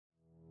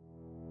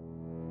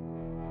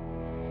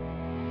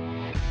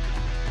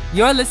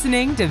You're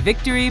listening to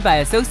Victory by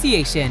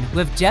Association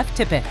with Jeff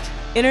Tippett,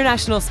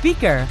 international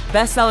speaker,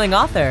 best-selling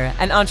author,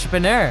 and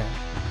entrepreneur.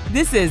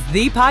 This is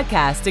the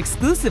podcast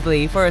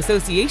exclusively for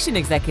association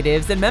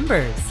executives and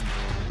members.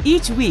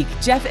 Each week,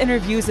 Jeff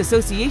interviews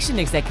association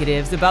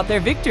executives about their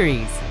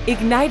victories,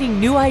 igniting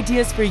new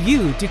ideas for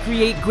you to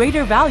create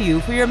greater value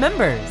for your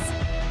members.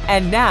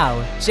 And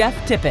now, Jeff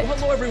Tippett. Well,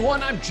 hello,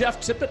 everyone. I'm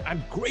Jeff Tippett.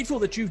 I'm grateful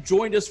that you've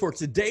joined us for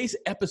today's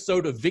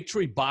episode of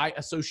Victory by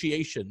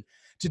Association.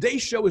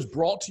 Today's show is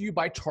brought to you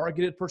by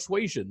Targeted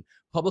Persuasion,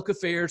 Public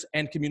Affairs,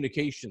 and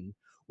Communication.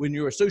 When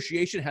your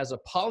association has a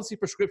policy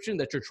prescription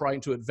that you're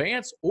trying to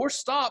advance or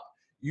stop,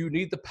 you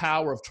need the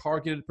power of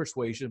targeted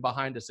persuasion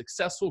behind a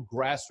successful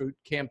grassroots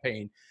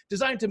campaign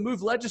designed to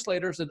move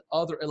legislators and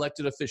other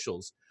elected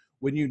officials.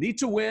 When you need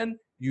to win,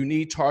 you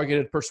need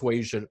targeted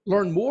persuasion.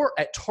 Learn more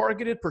at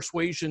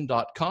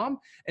targetedpersuasion.com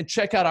and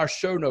check out our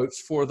show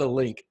notes for the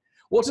link.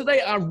 Well,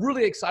 today I'm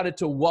really excited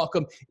to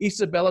welcome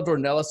Isabela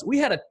Dorneles. We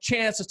had a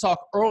chance to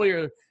talk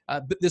earlier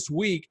this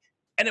week,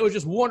 and it was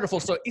just wonderful.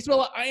 So,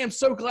 Isabela, I am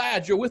so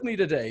glad you're with me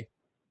today.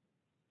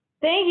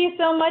 Thank you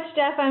so much,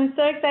 Jeff. I'm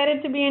so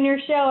excited to be in your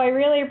show. I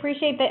really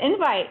appreciate the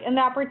invite and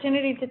the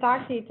opportunity to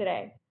talk to you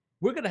today.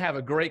 We're going to have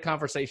a great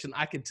conversation.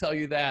 I can tell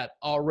you that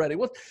already.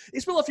 Well,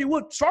 Isabela, if you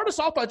would, start us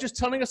off by just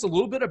telling us a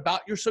little bit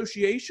about your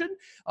association,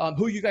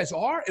 who you guys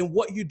are, and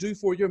what you do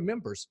for your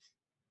members.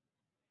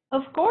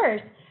 Of course.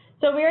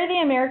 So we are the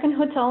American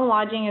Hotel and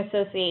Lodging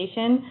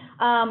Association.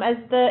 As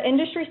the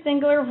industry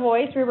singular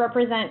voice, we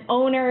represent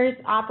owners,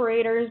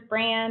 operators,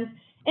 brands,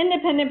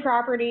 independent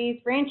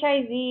properties,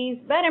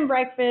 franchisees, bed and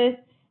breakfast,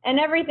 and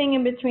everything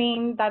in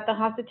between that the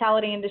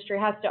hospitality industry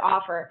has to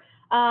offer.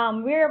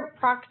 We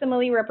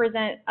approximately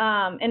represent,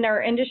 in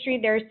our industry,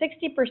 there's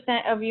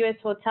 60% of U.S.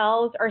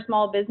 hotels are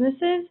small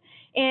businesses,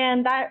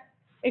 and that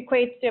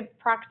equates to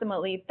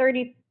approximately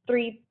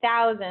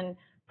 33,000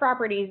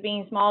 properties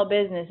being small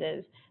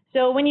businesses.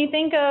 So when you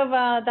think of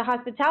the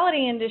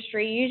hospitality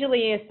industry,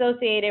 usually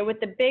associated with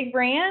the big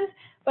brands,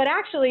 but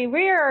actually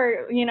we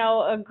are,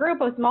 a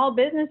group of small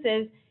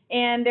businesses,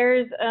 and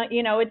there's,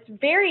 it's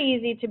very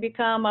easy to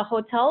become a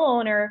hotel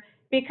owner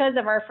because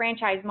of our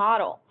franchise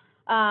model.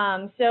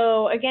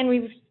 So again,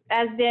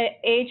 as the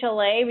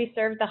AHLA, we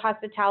serve the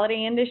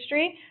hospitality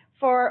industry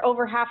for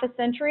over half a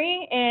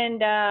century,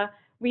 and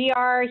we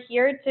are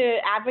here to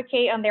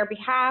advocate on their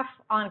behalf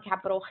on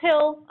Capitol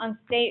Hill, on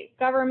state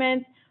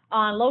governments,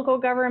 on local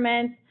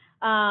governments,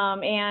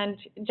 and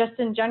just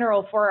in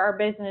general for our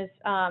business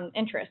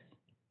interests.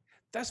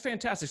 That's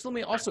fantastic. So let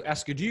me also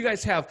ask you, do you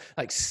guys have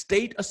like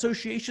state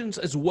associations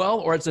as well,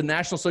 or as a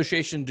national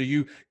association, do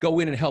you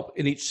go in and help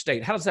in each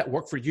state? How does that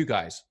work for you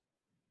guys?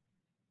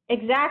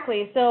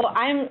 Exactly. So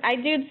I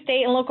do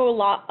state and local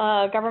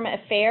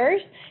government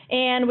affairs,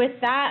 and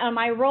with that,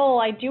 my role,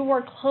 I do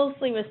work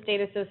closely with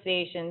state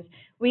associations.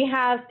 We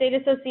have state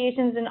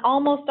associations in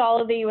almost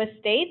all of the U.S.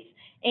 states,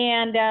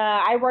 and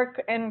I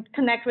work and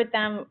connect with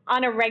them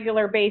on a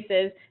regular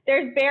basis.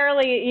 There's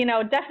barely,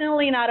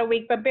 definitely not a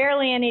week, but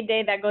barely any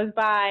day that goes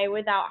by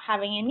without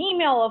having an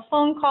email, a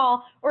phone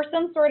call, or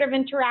some sort of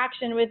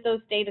interaction with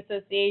those state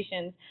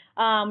associations.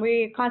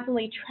 We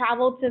constantly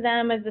travel to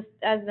them as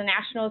the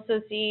National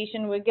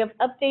Association. We give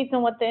updates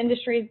on what the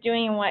industry is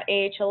doing and what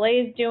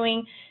AHLA is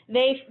doing.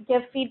 They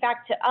give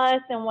feedback to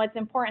us and what's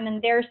important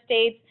in their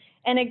states.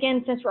 And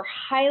again, since we're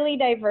highly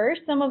diverse,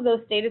 some of those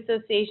state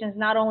associations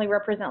not only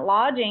represent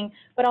lodging,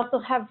 but also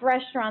have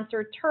restaurants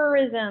or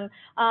tourism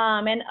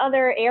and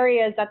other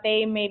areas that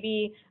they may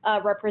be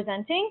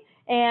representing.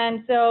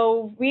 And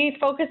so we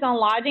focus on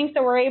lodging,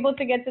 so we're able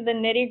to get to the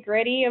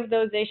nitty-gritty of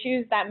those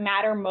issues that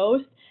matter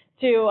most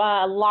to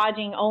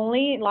lodging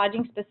only,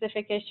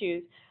 lodging-specific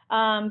issues.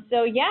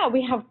 So yeah,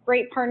 we have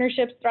great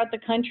partnerships throughout the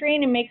country,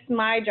 and it makes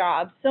my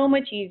job so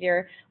much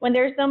easier when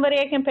there's somebody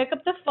I can pick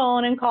up the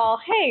phone and call,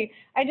 hey,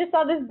 I just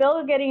saw this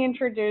bill getting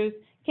introduced.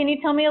 Can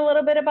you tell me a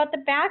little bit about the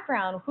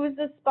background? Who's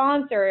the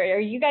sponsor? Are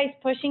you guys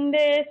pushing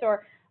this,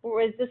 or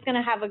is this going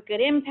to have a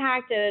good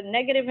impact, a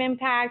negative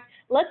impact?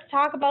 Let's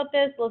talk about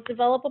this. Let's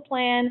develop a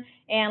plan,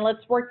 and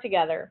let's work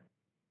together.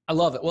 I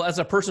love it. Well, as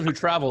a person who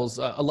travels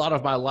a lot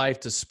of my life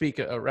to speak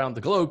around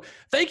the globe,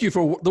 thank you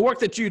for the work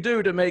that you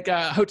do to make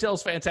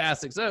hotels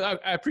fantastic. So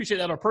I appreciate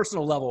that on a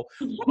personal level.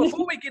 Well,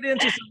 before we get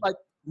into some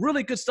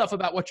really good stuff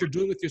about what you're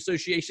doing with your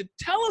association,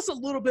 tell us a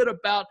little bit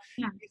about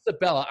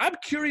Isabela. I'm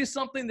curious,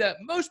 something that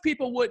most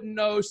people wouldn't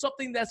know,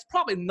 something that's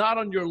probably not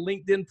on your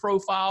LinkedIn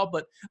profile,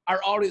 but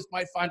our audience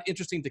might find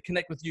interesting to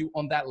connect with you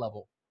on that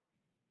level.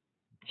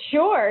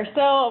 Sure.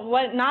 So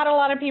what not a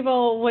lot of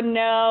people would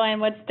know, and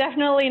what's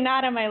definitely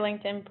not on my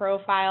LinkedIn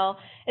profile,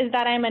 is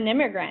that I'm an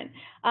immigrant,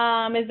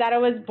 is that I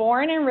was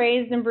born and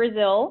raised in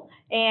Brazil,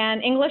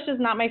 and English is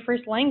not my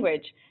first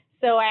language.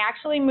 So I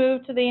actually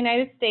moved to the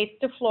United States,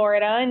 to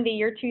Florida, in the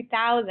year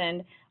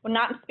 2000,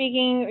 not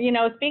speaking,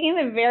 speaking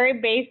the very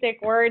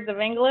basic words of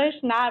English,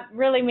 not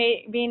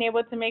really being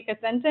able to make a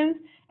sentence.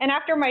 And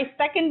after my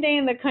second day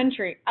in the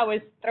country, I was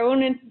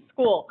thrown into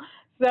school.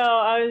 So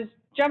I was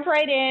jumped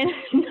right in,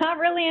 not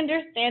really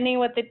understanding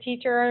what the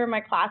teacher or my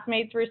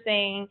classmates were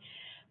saying.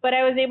 but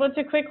I was able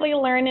to quickly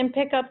learn and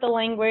pick up the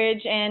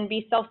language and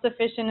be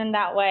self-sufficient in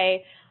that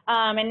way.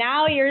 And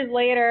now, years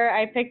later,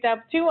 I picked up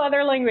 2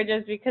 other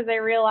languages because I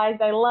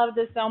realized I loved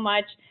it so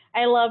much.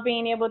 I love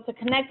being able to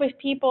connect with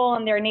people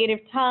in their native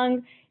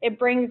tongue. It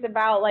brings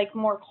about like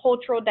more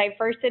cultural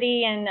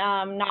diversity and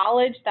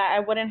knowledge that I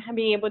wouldn't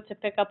be able to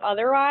pick up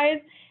otherwise.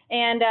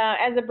 And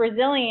as a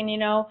Brazilian,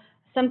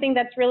 something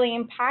that's really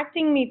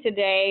impacting me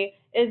today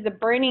is the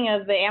burning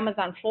of the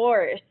Amazon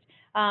forest.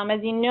 As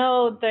you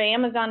know, the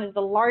Amazon is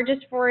the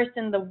largest forest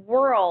in the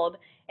world,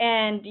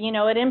 and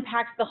it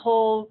impacts the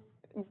whole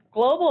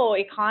global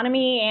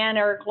economy and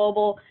our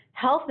global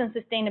health and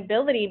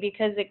sustainability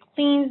because it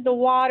cleans the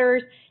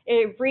waters,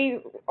 it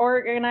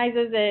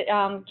reorganizes, it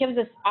gives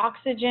us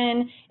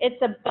oxygen,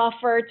 it's a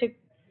buffer to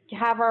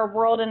have our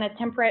world in a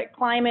temperate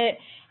climate.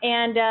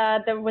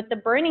 And with the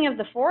burning of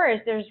the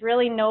forest, there's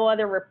really no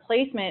other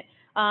replacement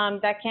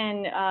that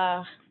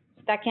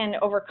can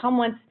overcome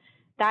once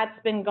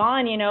that's been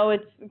gone.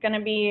 It's going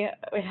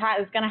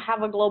to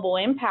have a global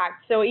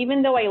impact. So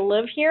even though I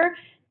live here,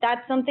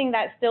 that's something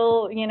that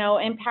still,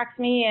 impacts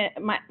me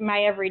in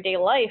my everyday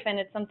life. And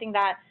it's something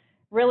that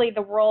really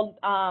the world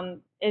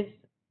is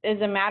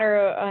a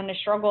matter and a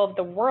struggle of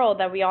the world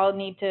that we all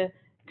need to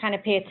kind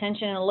of pay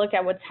attention and look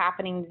at what's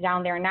happening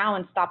down there now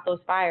and stop those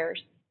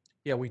fires.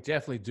 Yeah, we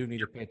definitely do need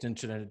to pay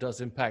attention, and it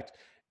does impact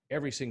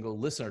every single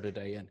listener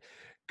today. And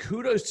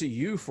kudos to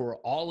you for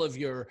all of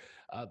your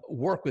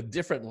work with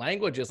different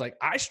languages. Like,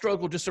 I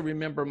struggle just to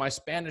remember my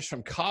Spanish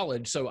from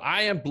college. So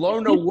I am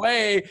blown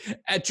away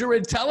at your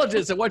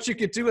intelligence and what you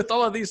can do with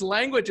all of these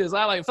languages.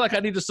 I feel like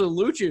I need to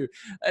salute you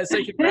and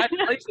say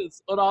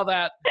congratulations on all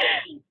that.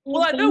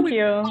 Well, I know we've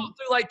gone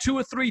through like 2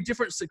 or 3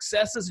 different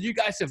successes, and you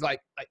guys have like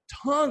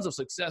tons of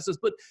successes,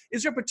 but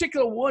is there a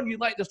particular one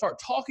you'd like to start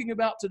talking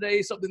about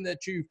today, something that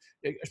you're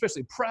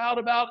especially proud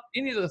about?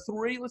 Any of the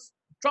 3? Let's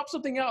drop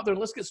something out there and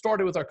let's get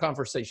started with our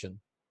conversation.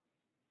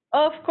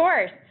 Of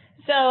course.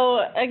 So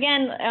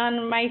again,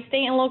 on my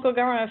state and local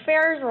government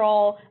affairs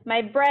role,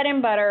 my bread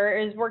and butter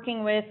is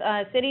working with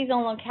cities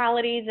and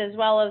localities as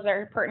well as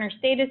our partner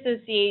state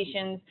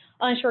associations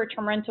on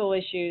short-term rental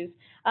issues.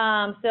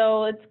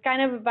 So it's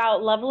kind of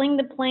about leveling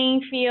the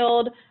playing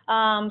field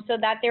so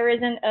that there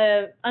isn't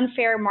an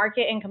unfair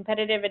market and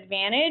competitive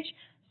advantage.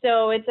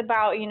 So it's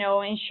about,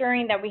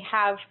 ensuring that we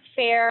have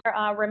fair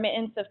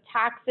remittance of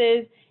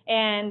taxes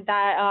and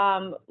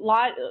that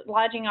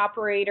lodging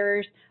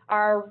operators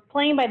are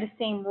playing by the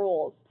same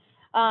rules.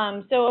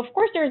 So of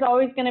course, there's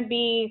always going to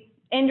be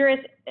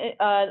interest,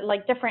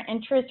 like different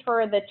interests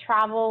for the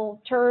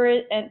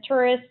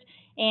tourist.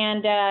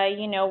 And,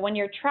 when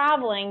you're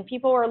traveling,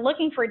 people are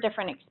looking for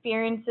different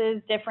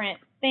experiences, different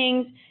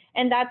things,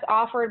 and that's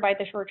offered by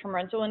the short-term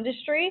rental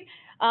industry.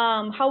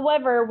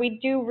 However, we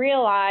do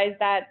realize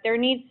that there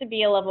needs to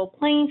be a level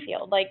playing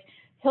field. Like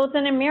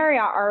Hilton and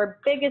Marriott are our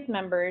biggest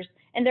members,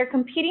 and they're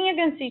competing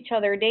against each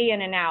other day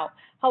in and out.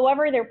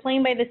 However, they're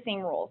playing by the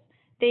same rules.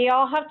 They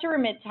all have to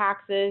remit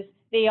taxes.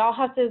 They all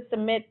have to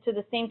submit to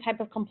the same type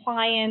of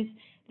compliance.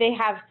 They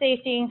have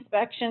safety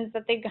inspections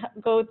that they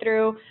go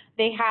through.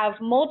 They have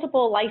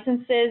multiple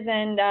licenses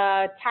and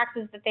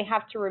taxes that they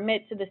have to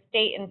remit to the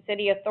state and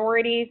city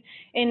authorities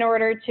in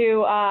order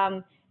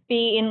to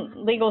be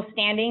in legal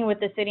standing with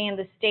the city and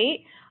the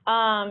state.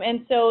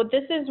 And so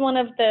this is one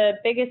of the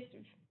biggest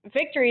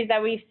victories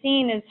that we've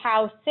seen is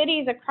how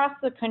cities across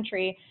the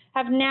country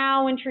have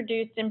now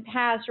introduced and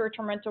passed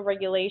short-term rental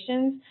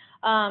regulations.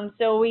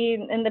 So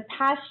in the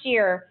past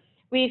year,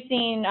 we've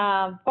seen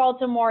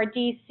Baltimore,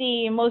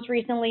 DC, most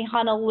recently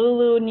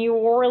Honolulu, New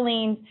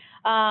Orleans,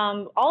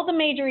 all the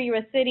major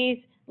U.S. cities,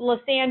 Los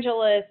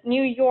Angeles,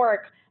 New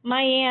York,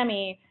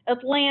 Miami,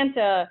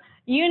 Atlanta,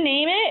 you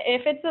name it.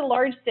 If it's a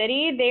large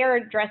city, they are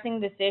addressing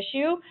this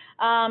issue.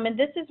 And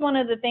this is one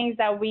of the things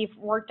that we've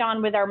worked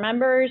on with our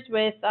members,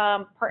 with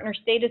partner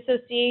state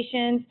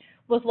associations,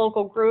 with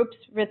local groups,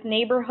 with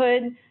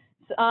neighborhood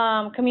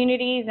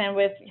communities, and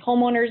with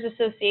homeowners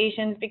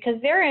associations, because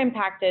they're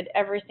impacted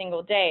every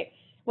single day.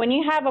 When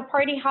you have a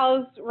party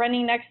house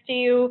running next to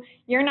you,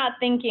 you're not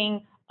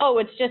thinking, oh,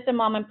 it's just a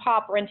mom and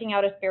pop renting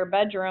out a spare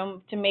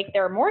bedroom to make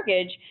their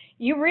mortgage.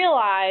 You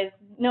realize,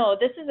 no,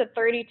 this is a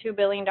 $32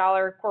 billion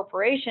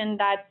corporation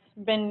that's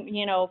been,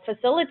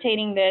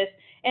 facilitating this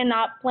and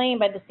not playing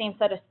by the same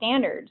set of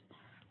standards.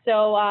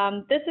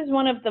 So this is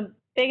one of the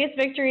biggest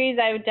victories.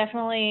 I would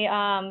definitely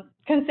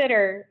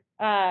consider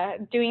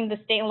doing the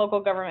state and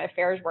local government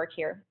affairs work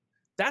here.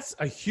 That's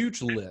a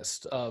huge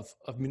list of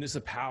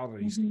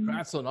municipalities. Mm-hmm.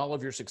 Congrats on all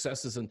of your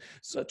successes and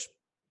such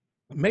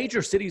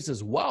major cities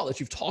as well that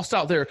you've tossed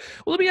out there.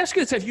 Well, let me ask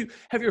you this: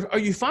 are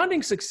you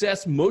finding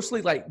success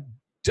mostly like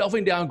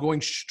delving down,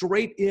 going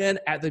straight in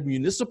at the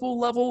municipal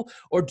level,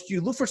 or do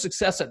you look for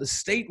success at the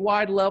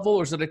statewide level,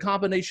 or is it a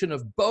combination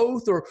of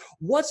both, or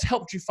what's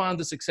helped you find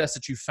the success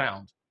that you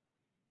found?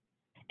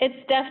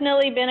 It's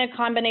definitely been a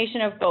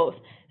combination of both.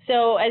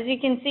 So as you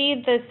can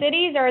see, the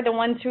cities are the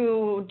ones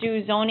who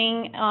do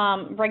zoning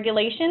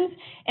regulations.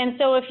 And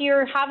so if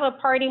you have a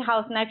party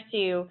house next to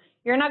you,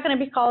 you're not going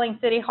to be calling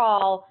City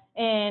Hall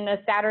in a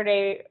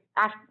Saturday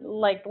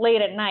like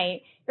late at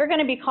night, you're going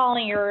to be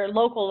calling your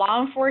local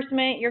law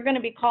enforcement. You're going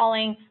to be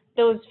calling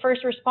those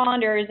first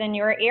responders in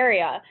your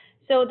area.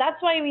 So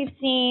that's why we've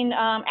seen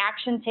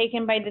action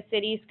taken by the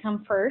cities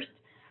come first.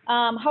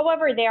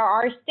 However, there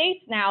are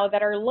states now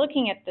that are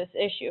looking at this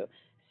issue.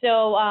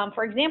 So,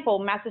 for example,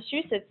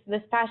 Massachusetts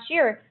this past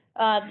year,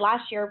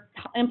 last year,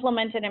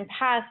 implemented and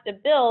passed a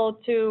bill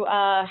to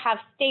have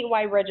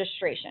statewide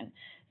registration.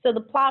 So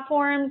the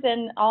platforms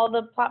and all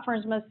the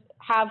platforms must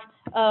have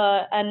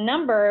a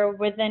number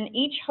within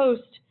each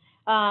host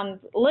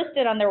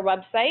listed on their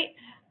website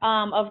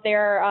of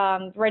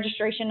their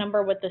registration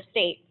number with the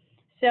state.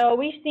 So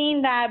we've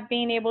seen that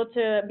being able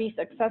to be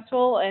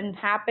successful and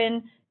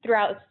happen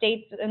throughout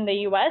states in the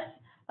U.S.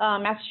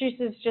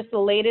 Massachusetts is just the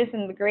latest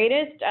and the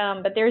greatest,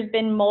 but there's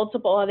been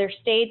multiple other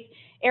states.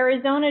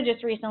 Arizona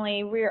just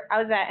recently,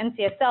 I was at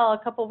NCSL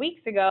a couple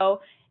weeks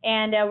ago,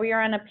 and we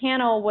were on a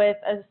panel with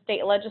a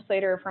state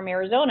legislator from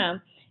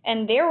Arizona,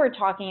 and they were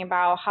talking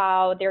about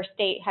how their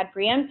state had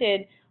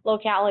preempted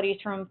localities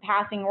from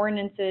passing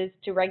ordinances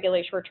to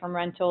regulate short-term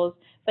rentals.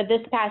 But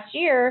this past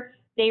year,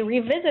 they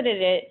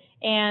revisited it,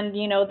 and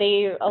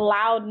they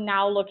allowed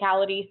now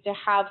localities to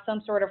have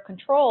some sort of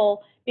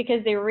control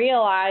because they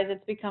realize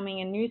it's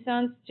becoming a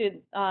nuisance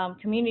to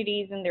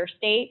communities in their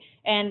state.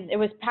 And it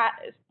was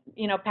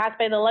passed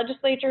by the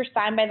legislature,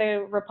 signed by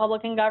the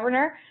Republican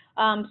governor.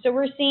 So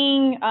we're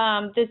seeing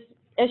this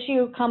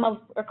issue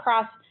come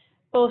across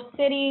both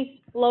cities,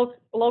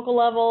 local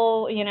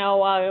level,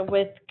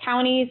 with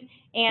counties,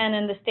 and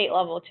in the state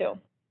level too.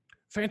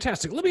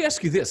 Fantastic. Let me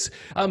ask you this.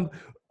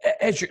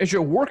 As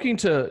you're working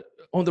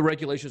on the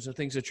regulations and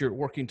things that you're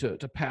working to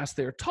pass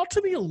there, talk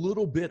to me a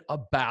little bit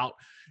about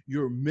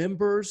your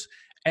members,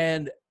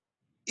 and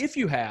if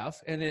you have,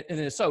 and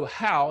if so,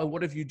 how, and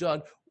what have you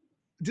done?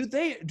 Do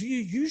you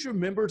use your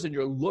members and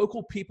your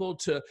local people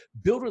to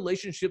build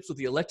relationships with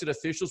the elected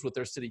officials, with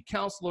their city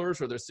councilors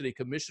or their city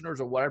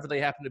commissioners or whatever they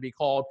happen to be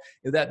called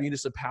in that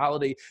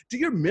municipality? Do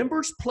your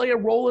members play a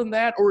role in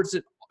that, or is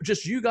it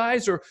just you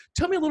guys? Or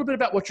tell me a little bit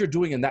about what you're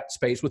doing in that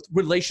space with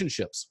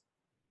relationships.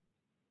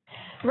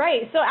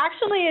 Right. So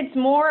actually, it's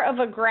more of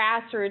a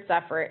grassroots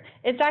effort.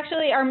 It's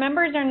actually, our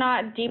members are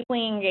not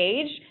deeply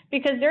engaged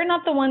because they're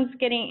not the ones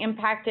getting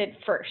impacted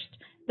first.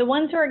 The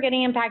ones who are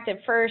getting impacted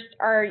first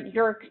are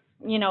your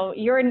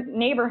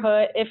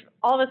neighborhood. If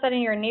all of a sudden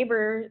your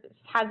neighbor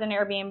has an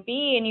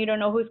Airbnb and you don't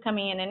know who's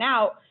coming in and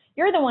out,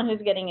 you're the one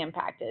who's getting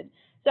impacted.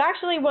 So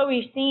actually what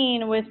we've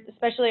seen with,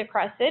 especially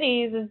across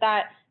cities, is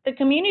that the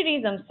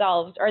communities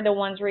themselves are the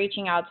ones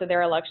reaching out to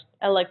their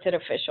elected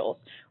officials.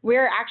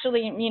 We're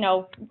actually,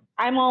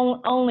 I'm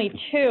only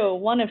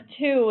one of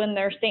two in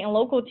their state and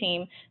local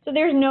team. So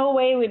there's no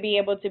way we'd be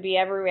able to be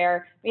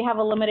everywhere. We have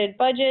a limited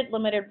budget,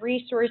 limited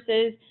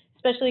resources,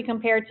 especially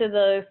compared to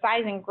the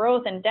size and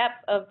growth and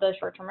depth of the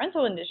short-term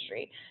rental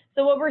industry.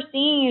 So what we're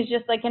seeing is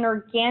just like an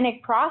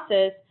organic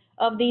process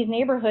of these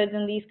neighborhoods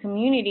and these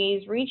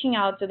communities reaching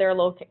out to their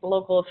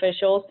local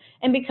officials.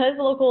 And because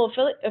local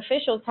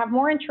officials have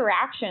more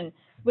interaction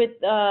with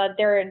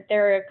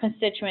their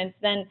constituents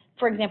than,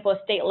 for example, a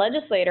state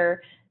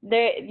legislator,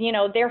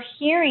 they're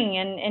hearing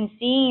and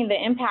seeing the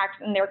impacts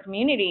in their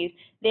communities.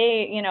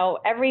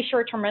 Every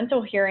short-term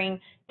rental hearing,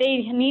 they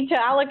need to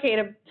allocate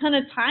a ton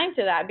of time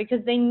to that because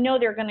they know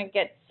they're going to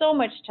get so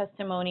much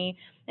testimony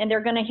and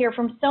they're going to hear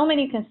from so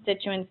many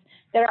constituents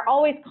that are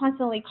always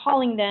constantly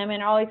calling them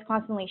and always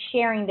constantly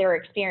sharing their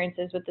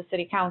experiences with the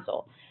city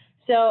council.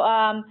 So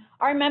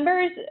our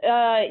members,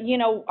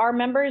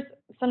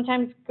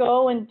 sometimes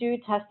go and do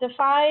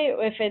testify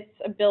if it's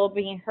a bill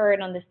being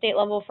heard on the state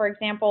level, for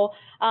example,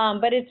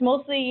 but it's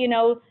mostly,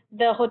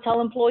 the hotel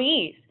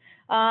employees.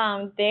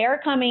 They're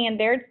coming and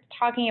they're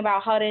talking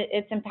about how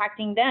it's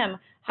impacting them,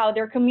 how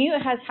their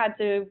commute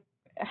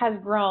has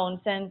grown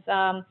since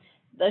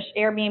the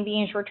Airbnb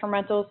and short-term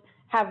rentals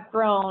have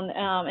grown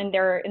in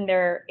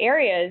their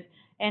areas,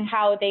 and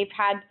how they've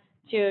had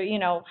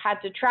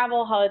to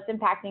travel, how it's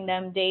impacting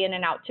them day in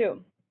and out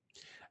too.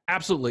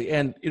 Absolutely.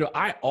 And,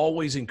 I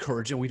always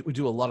encourage, and we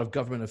do a lot of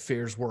government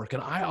affairs work,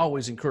 and I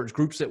always encourage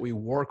groups that we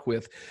work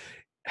with,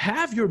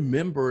 have your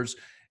members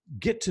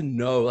get to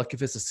know, like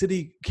if it's a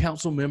city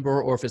council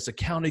member or if it's a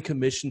county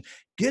commission,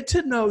 get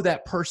to know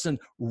that person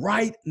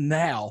right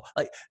now.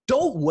 Like,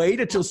 don't wait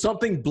until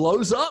something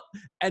blows up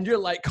and you're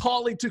like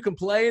calling to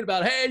complain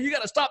about, hey, you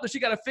got to stop this, you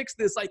got to fix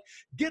this. Like,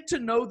 get to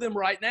know them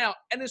right now.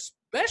 And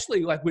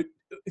especially like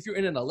if you're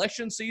in an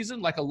election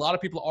season, like a lot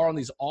of people are on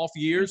these off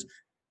years,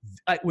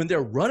 like when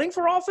they're running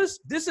for office,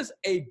 this is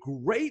a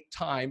great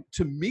time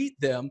to meet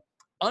them,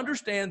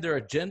 understand their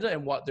agenda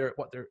and what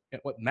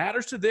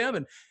matters to them.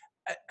 And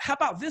how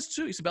about this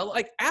too, Isabela?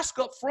 Like, ask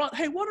up front,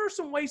 hey, what are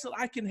some ways that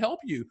I can help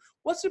you?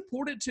 What's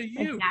important to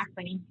you?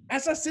 Exactly.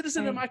 As a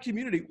citizen in my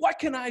community, what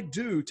can I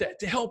do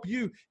to help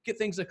you get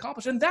things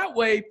accomplished? And that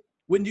way,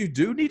 when you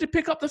do need to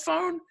pick up the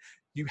phone,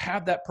 you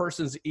have that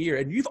person's ear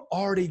and you've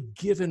already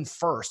given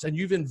first and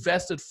you've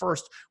invested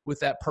first with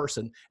that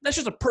person. And that's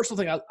just a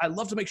personal thing. I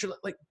love to make sure that,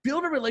 like,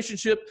 build a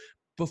relationship,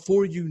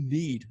 before you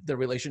need the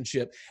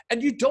relationship.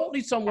 And you don't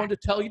need someone to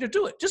tell you to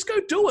do it. Just go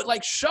do it.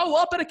 Like show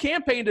up at a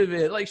campaign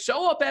event, like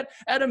show up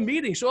at a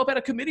meeting, show up at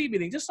a committee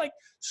meeting, just like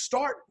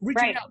start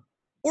reaching out.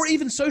 Or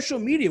even social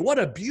media. What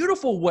a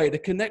beautiful way to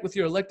connect with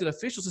your elected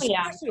officials,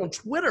 especially on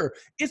Twitter.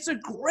 It's a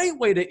great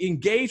way to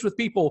engage with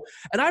people.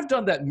 And I've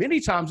done that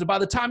many times. And by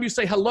the time you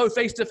say hello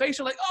face to face,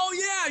 you're like, oh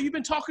yeah, you've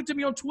been talking to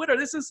me on Twitter.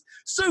 This is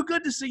so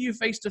good to see you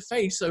face to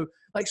face. So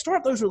like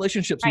start those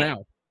relationships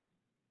now.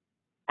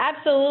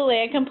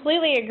 Absolutely. I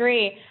completely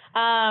agree.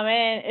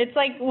 And it's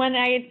like when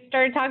I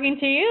started talking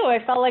to you,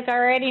 I felt like I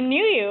already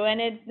knew you,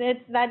 and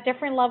it's that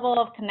different level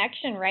of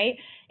connection, right?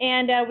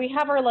 And we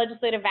have our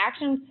Legislative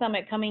Action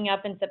Summit coming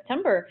up in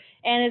September,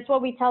 and it's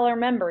what we tell our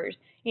members.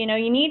 You know,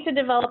 you need to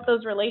develop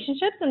those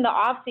relationships in the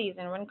off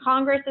season when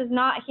Congress is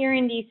not here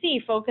in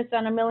DC, focused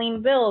on a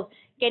million bills,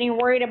 getting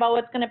worried about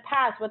what's going to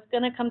pass, what's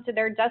going to come to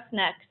their desk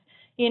next.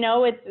 You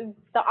know, it's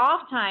the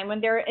off time when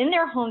they're in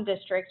their home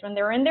districts, when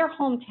they're in their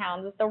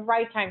hometowns, it's the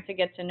right time to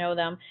get to know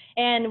them.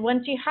 And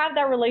once you have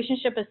that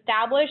relationship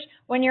established,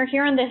 when you're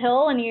here on the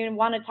Hill and you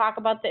want to talk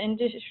about the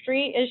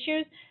industry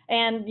issues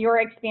and your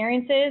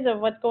experiences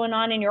of what's going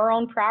on in your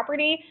own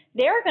property,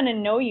 they're going to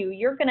know you.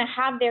 You're going to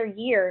have their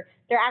ear.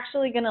 They're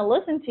actually going to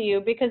listen to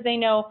you because they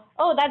know,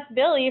 oh, that's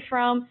Billy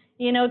from,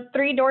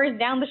 3 doors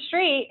down the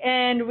street,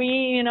 and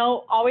we,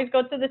 always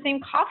go to the same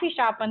coffee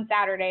shop on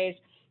Saturdays.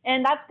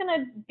 And that's going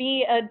to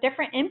be a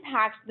different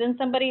impact than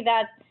somebody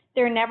that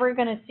they're never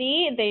going to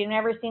see, they've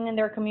never seen in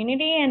their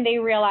community, and they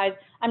realize,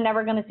 I'm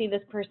never going to see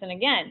this person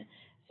again.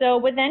 So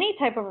with any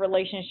type of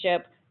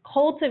relationship,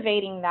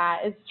 cultivating that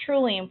is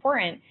truly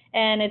important.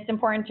 And it's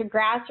important to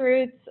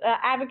grassroots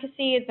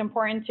advocacy, it's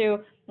important to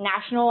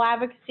national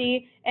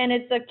advocacy, and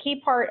it's a key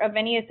part of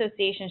any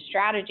association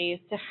strategies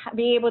to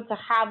be able to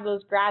have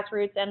those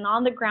grassroots and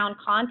on-the-ground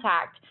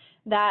contact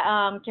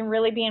that can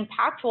really be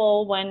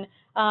impactful when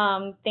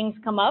things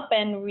come up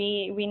and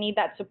we need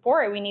that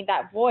support, we need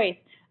that voice.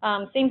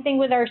 Same thing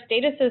with our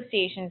state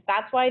associations.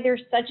 That's why they're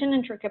such an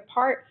intricate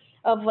part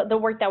of the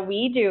work that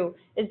we do,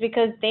 is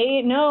because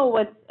they know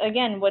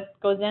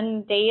what goes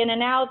in day in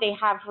and out. They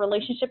have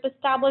relationship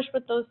established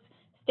with those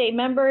state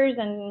members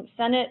and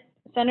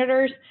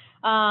senators.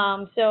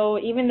 So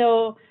even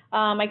though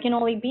I can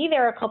only be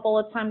there a couple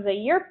of times a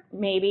year,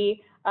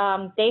 maybe,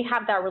 they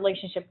have that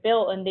relationship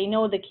built and they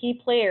know the key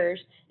players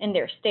in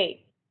their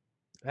state.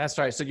 That's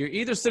right. So you're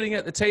either sitting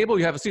at the table,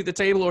 you have a seat at the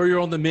table, or you're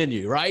on the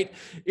menu, right?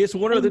 It's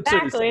one of the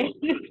two.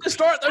 So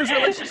start those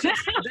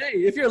relationships today.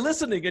 If you're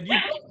listening and you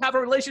don't have a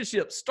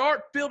relationship,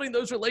 start building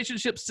those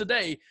relationships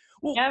today.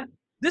 Well,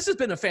 This has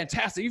been a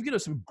fantastic. You've given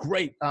us some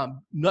great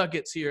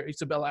nuggets here,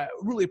 Isabela. I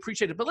really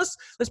appreciate it. But let's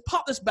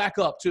pop this back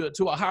up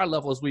to a higher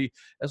level as we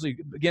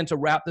begin to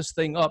wrap this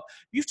thing up.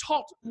 You've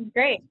talked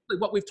great.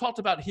 What we've talked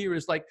about here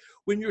is like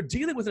when you're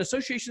dealing with an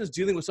association is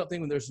dealing with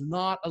something when there's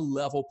not a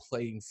level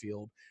playing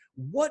field.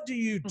 What do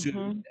you do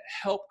to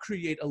help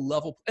create a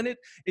level? And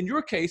in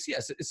your case,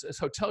 yes, it's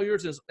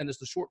hoteliers and it's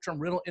the short-term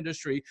rental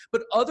industry,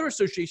 but other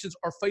associations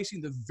are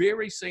facing the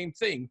very same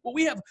thing. Well,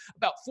 we have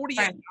about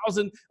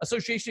 48,000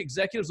 association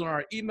executives on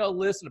our email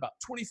list and about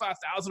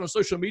 25,000 on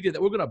social media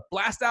that we're going to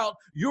blast out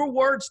your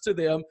words to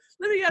them.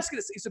 Let me ask you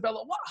this,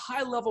 Isabela, what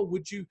high level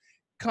would you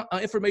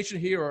information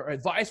here or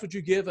advice would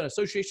you give an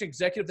association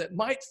executive that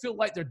might feel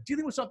like they're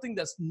dealing with something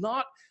that's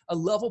not a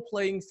level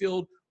playing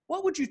field?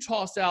 What would you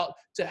toss out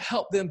to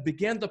help them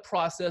begin the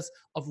process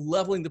of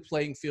leveling the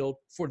playing field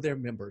for their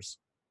members?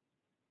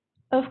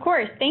 Of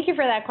course. Thank you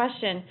for that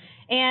question.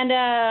 And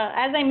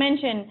as I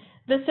mentioned,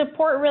 the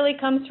support really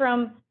comes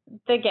from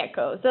the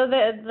get-go. So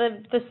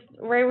the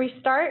where we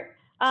start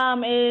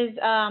is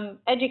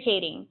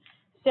educating.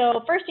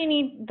 So first you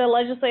need the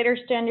legislators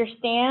to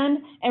understand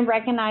and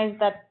recognize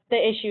that the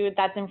issue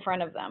that's in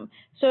front of them.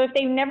 So if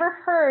they've never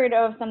heard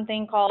of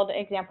something called,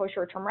 example,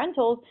 short-term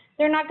rentals,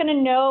 they're not going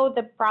to know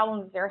the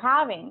problems they're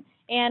having.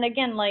 And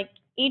again, like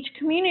each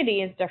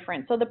community is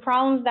different. So the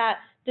problems that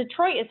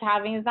Detroit is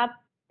having is not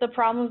the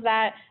problems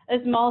that a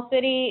small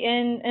city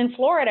in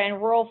Florida, in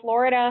rural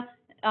Florida,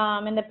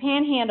 in the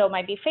Panhandle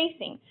might be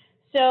facing.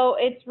 So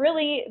it's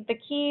really, the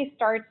key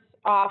starts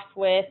off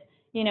with,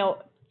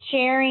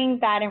 sharing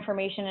that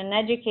information and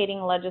educating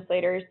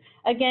legislators.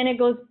 Again, it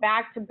goes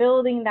back to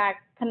building that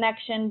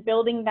connection,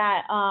 building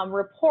that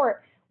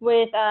rapport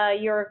with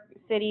your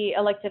city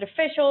elected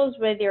officials,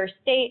 with your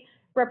state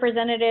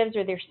representatives,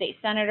 with your state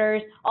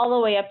senators, all the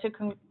way up to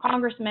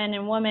congressmen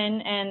and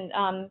women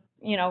and,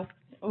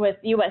 with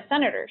U.S.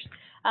 senators.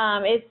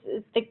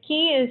 The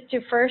key is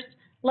to first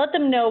let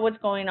them know what's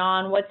going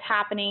on, what's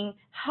happening,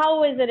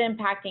 how is it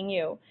impacting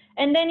you?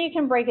 And then you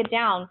can break it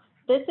down.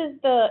 This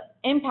is the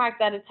impact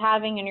that it's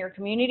having in your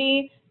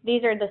community.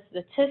 These are the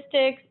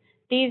statistics.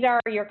 These are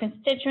your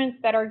constituents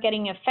that are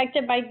getting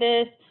affected by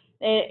this.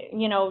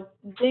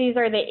 These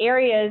are the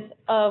areas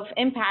of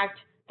impact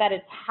that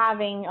it's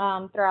having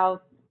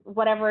throughout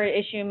whatever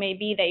issue may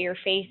be that you're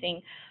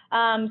facing.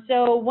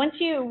 So once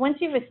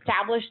you've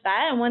established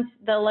that, and once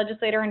the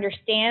legislator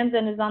understands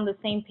and is on the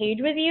same page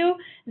with you,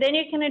 then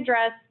you can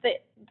address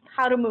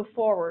how to move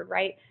forward,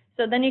 right?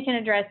 So then you can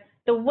address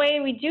the way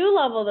we do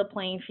level the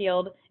playing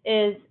field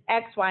is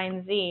X, Y,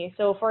 and Z.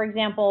 So for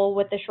example,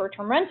 with the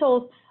short-term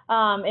rentals,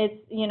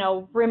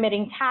 it's,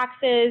 remitting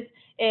taxes.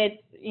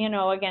 It's,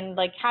 again,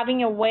 like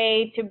having a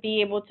way to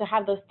be able to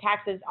have those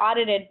taxes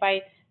audited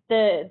by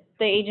the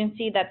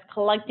agency that's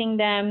collecting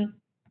them.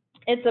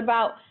 It's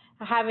about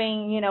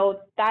having,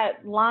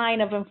 that line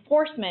of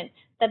enforcement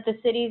that the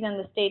cities and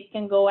the states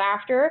can go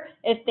after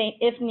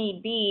if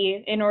need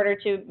be, in order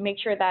to make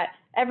sure that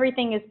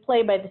everything is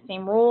played by the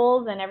same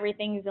rules and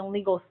everything is in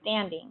legal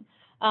standing.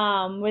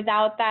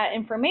 Without that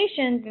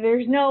information,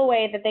 there's no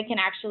way that they can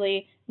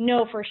actually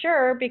know for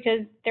sure, because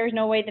there's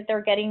no way that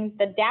they're getting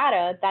the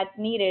data that's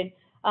needed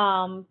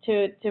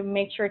to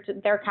make sure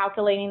they're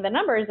calculating the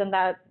numbers and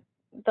that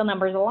the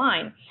numbers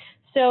align.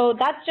 So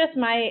that's just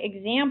my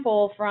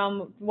example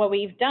from what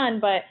we've done.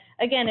 But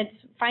again, it's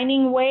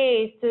finding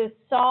ways to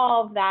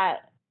solve that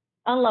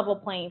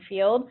unlevel playing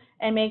field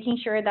and making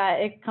sure that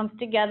it comes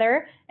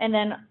together, and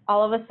then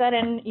all of a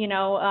sudden,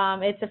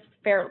 it's a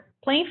fair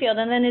playing field.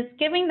 And then it's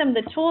giving them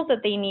the tools that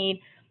they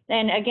need.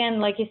 And again,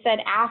 like you said,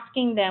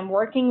 asking them,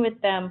 working with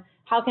them,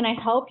 how can I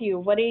help you?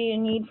 What do you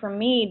need from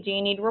me? Do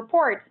you need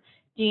reports?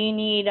 Do you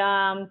need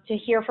to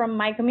hear from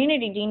my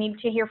community? Do you need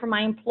to hear from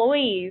my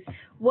employees?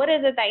 What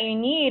is it that you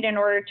need in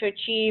order to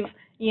achieve,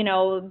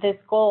 this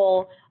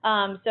goal?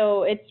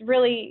 So it's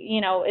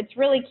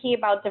really key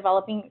about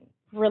developing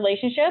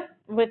relationship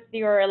with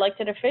your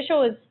elected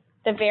official is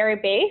the very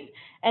base,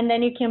 and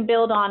then you can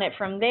build on it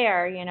from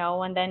there,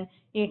 and then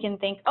you can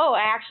think, oh,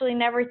 I actually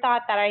never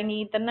thought that I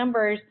need the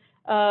numbers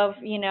of,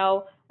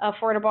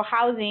 affordable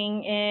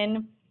housing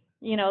in,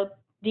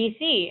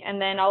 DC.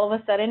 And then all of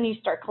a sudden you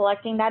start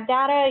collecting that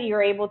data,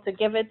 you're able to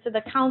give it to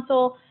the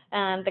council,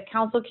 and the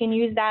council can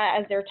use that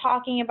as they're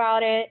talking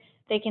about it.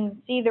 They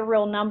can see the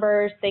real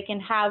numbers, they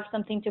can have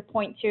something to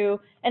point to,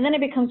 and then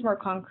it becomes more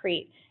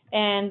concrete.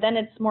 And then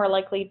it's more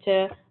likely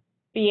to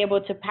be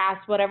able to pass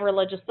whatever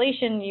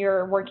legislation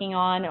you're working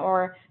on,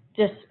 or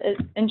just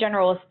in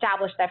general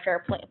establish that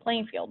fair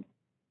playing field.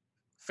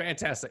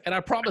 Fantastic. And I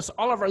promise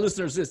all of our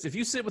listeners this: if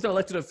you sit with an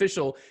elected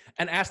official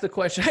and ask the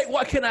question, hey,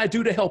 what can I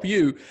do to help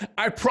you?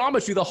 I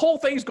promise you the whole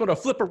thing's going to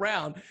flip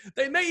around.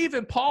 They may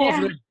even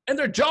pause, and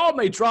their jaw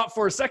may drop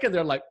for a second.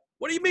 They're like,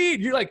 what do you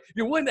mean?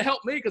 You're willing to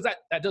help me? Because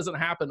that doesn't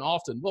happen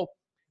often. Well,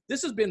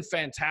 this has been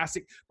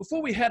fantastic.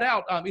 Before we head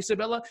out,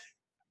 Isabela,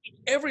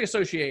 every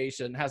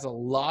association has a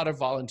lot of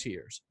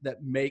volunteers that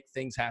make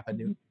things happen.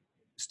 Mm-hmm.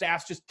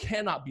 Staffs just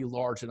cannot be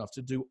large enough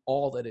to do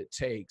all that it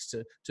takes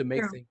to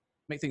make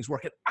things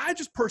work. And I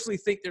just personally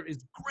think there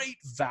is great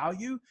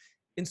value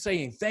in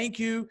saying thank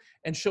you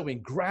and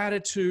showing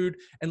gratitude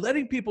and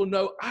letting people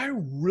know, I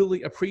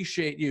really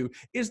appreciate you.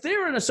 Is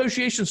there an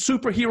association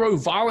superhero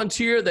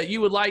volunteer that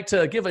you would like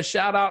to give a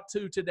shout out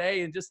to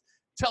today and just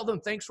tell them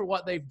thanks for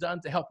what they've done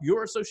to help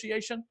your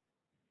association?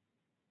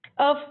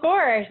 Of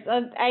course.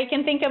 I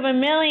can think of a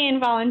million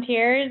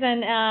volunteers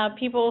and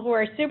people who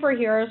are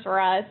superheroes for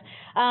us.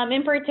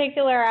 In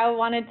particular, I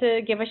wanted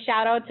to give a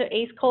shout out to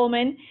Ace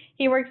Coleman.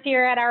 He works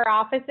here at our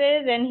offices,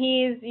 and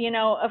he's,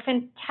 a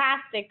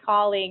fantastic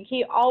colleague.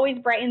 He always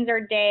brightens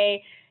our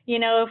day.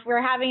 If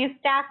we're having a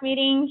staff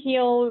meeting,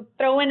 he'll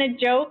throw in a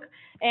joke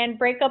and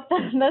break up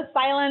the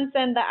silence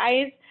and the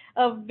ice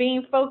of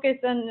being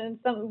focused and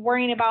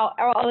worrying about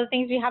all the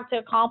things we have to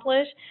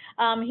accomplish.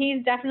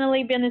 He's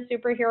definitely been a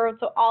superhero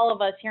to all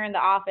of us here in the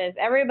office.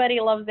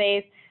 Everybody loves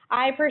Ace.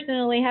 I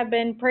personally have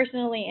been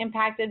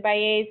impacted by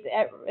Ace.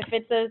 If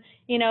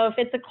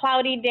it's a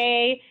cloudy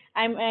day,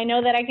 I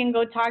know that I can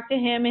go talk to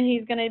him and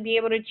he's going to be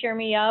able to cheer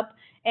me up.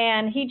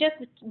 And he just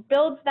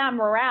builds that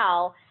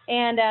morale.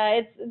 And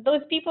it's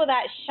those people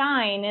that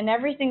shine in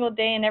every single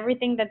day and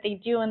everything that they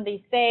do and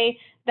they say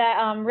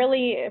that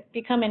really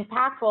become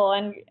impactful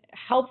and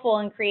helpful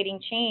in creating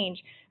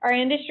change. Our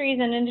industry is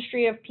an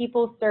industry of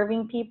people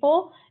serving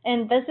people,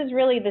 and this is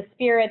really the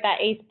spirit that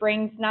ACE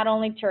brings not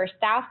only to our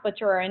staff but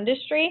to our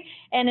industry,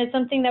 and it's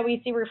something that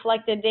we see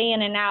reflected day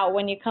in and out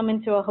when you come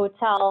into a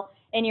hotel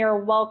and you're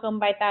welcomed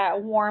by that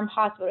warm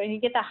hospital, and you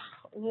get that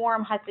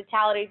warm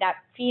hospitality, that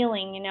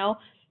feeling,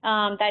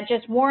 that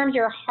just warms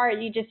your heart.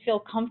 You just feel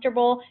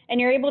comfortable, and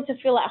you're able to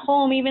feel at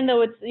home even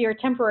though it's your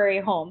temporary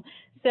home.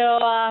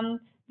 So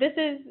this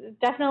is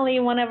definitely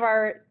one of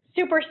our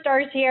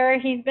superstars here.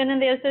 He's been in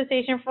the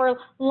association for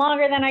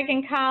longer than I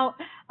can count,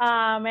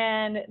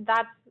 and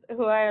that's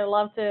who I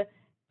love to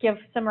give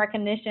some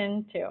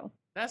recognition to.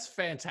 That's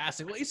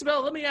fantastic. Well,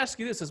 Isabela, let me ask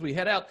you this as we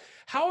head out.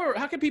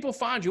 How can people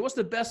find you? What's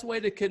the best way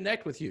to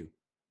connect with you?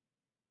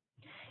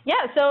 Yeah,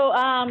 so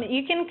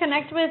you can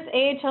connect with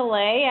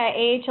AHLA at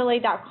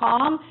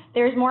ahla.com.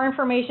 There's more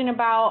information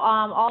about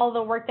all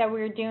the work that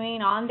we're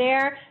doing on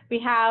there. We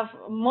have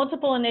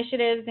multiple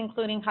initiatives,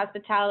 including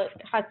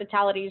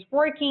Hospitality is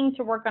Working,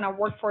 to work on our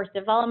workforce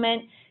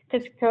development,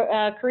 because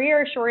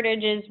career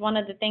shortage is one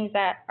of the things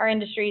that our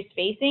industry is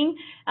facing.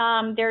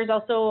 There's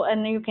also a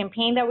new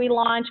campaign that we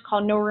launched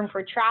called No Room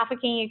for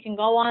Trafficking. You can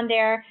go on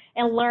there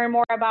and learn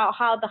more about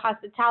how the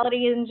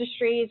hospitality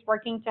industry is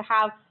working to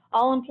have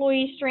all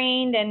employees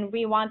trained, and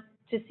we want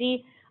to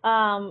see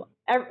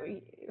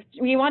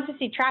we want to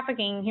see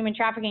trafficking, human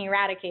trafficking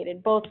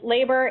eradicated, both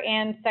labor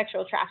and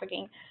sexual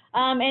trafficking.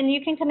 And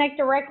you can connect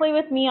directly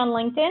with me on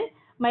LinkedIn.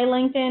 My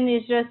LinkedIn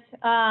is just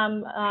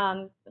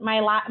my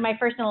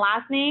first and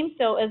last name,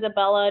 so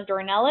Isabela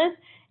Dorneles.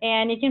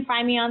 And you can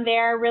find me on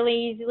there really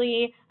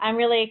easily. I'm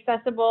really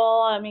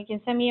accessible. You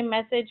can send me a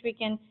message. We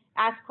can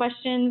ask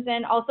questions,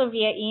 and also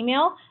via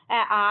email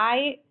at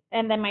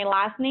and then my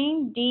last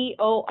name,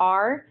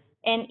 DORNELES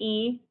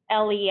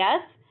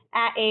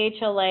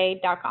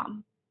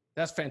 @ahla.com.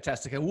 That's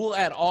fantastic. And we'll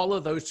add all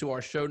of those to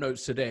our show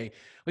notes today.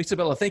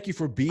 Isabela, thank you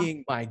for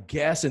being my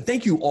guest. And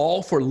thank you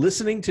all for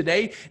listening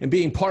today and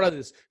being part of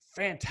this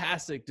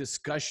fantastic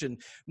discussion.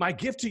 My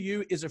gift to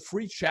you is a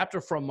free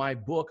chapter from my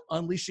book,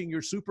 Unleashing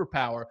Your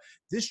Superpower.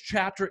 This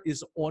chapter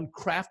is on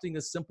crafting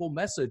a simple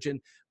message.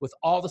 And with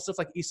all the stuff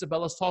like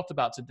Isabela's talked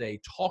about today,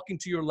 talking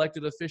to your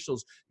elected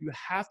officials, you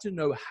have to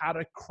know how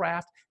to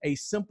craft a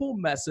simple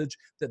message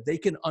that they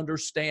can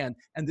understand.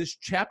 And this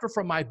chapter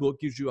from my book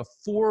gives you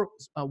 4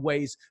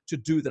 ways to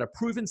do that, a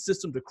proven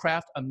system to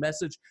craft a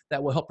message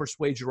that will help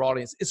persuade your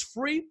audience. It's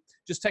free.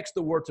 Just text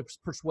the word to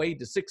persuade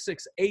to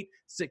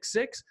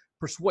 66866.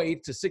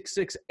 Persuade to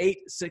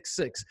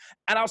 66866.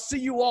 And I'll see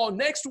you all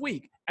next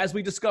week as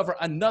we discover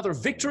another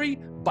victory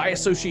by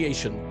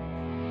association.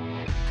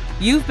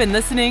 You've been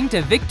listening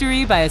to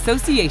Victory by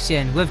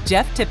Association with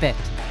Jeff Tippett.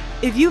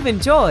 If you've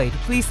enjoyed,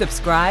 please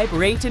subscribe,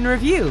 rate, and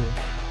review.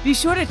 Be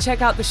sure to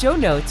check out the show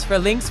notes for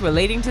links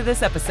relating to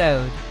this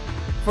episode.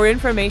 For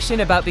information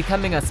about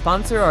becoming a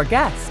sponsor or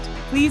guest,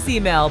 please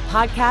email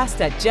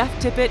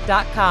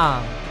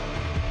podcast@jefftippett.com.